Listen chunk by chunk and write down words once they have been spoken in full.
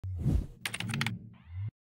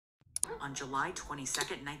On July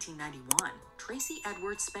 22nd, 1991, Tracy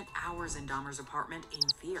Edwards spent hours in Dahmer's apartment in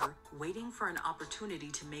fear, waiting for an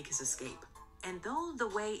opportunity to make his escape. And though the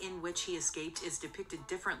way in which he escaped is depicted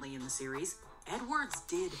differently in the series, Edwards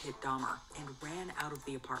did hit Dahmer and ran out of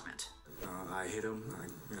the apartment. I hit him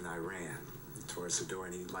and I ran towards the door,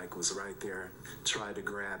 and he was right there, tried to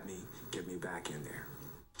grab me, get me back in there.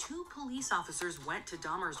 2 police officers went to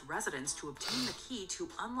Dahmer's residence to obtain the key to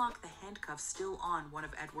unlock the handcuffs still on one of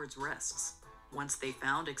Edwards' wrists. Once they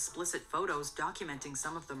found explicit photos documenting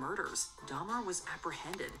some of the murders, Dahmer was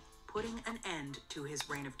apprehended, putting an end to his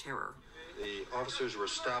reign of terror. The officers were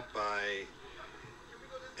stopped by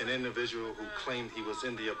an individual who claimed he was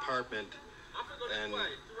in the apartment and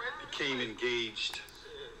became engaged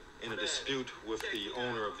in a dispute with the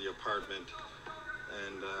owner of the apartment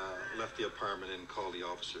and left the apartment and called the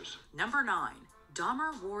officers. Number 9.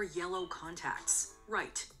 Dahmer wore yellow contacts.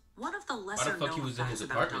 Right. One of the lesser-known facts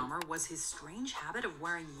about Dahmer was his strange habit of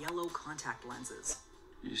wearing yellow contact lenses.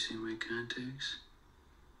 You see my contacts?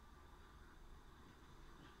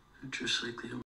 They're just like the